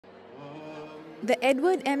The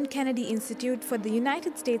Edward M. Kennedy Institute for the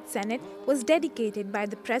United States Senate was dedicated by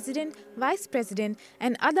the President, Vice President,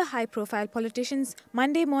 and other high-profile politicians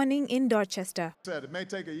Monday morning in Dorchester. It may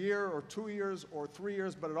take a year or 2 years or 3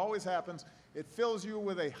 years, but it always happens. It fills you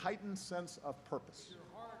with a heightened sense of purpose.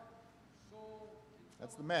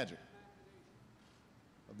 That's the magic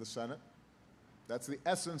of the Senate. That's the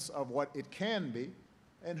essence of what it can be.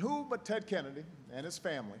 And who but Ted Kennedy and his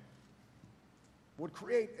family would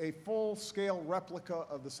create a full-scale replica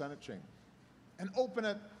of the Senate chamber and open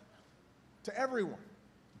it to everyone.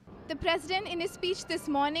 The President, in his speech this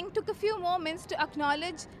morning, took a few moments to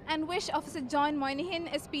acknowledge and wish Officer John Moynihan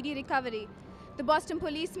a speedy recovery. The Boston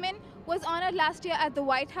policeman was honored last year at the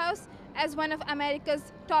White House as one of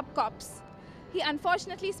America's top cops. He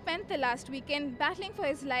unfortunately spent the last weekend battling for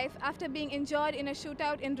his life after being injured in a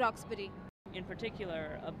shootout in Roxbury. In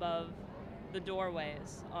particular, above the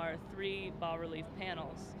doorways are 3 bas-relief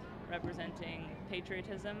panels representing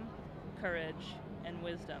patriotism, courage, and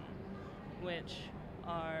wisdom, which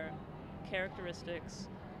are characteristics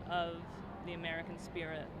of the American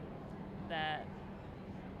spirit that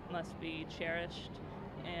must be cherished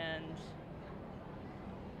and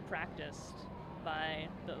practiced by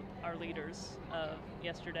our leaders of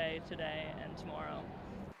yesterday, today, and tomorrow.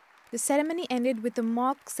 The ceremony ended with a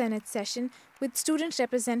mock Senate session with student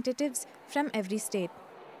representatives from every state.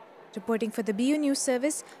 Reporting for the BU News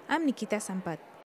Service, I'm Nikita Sampath.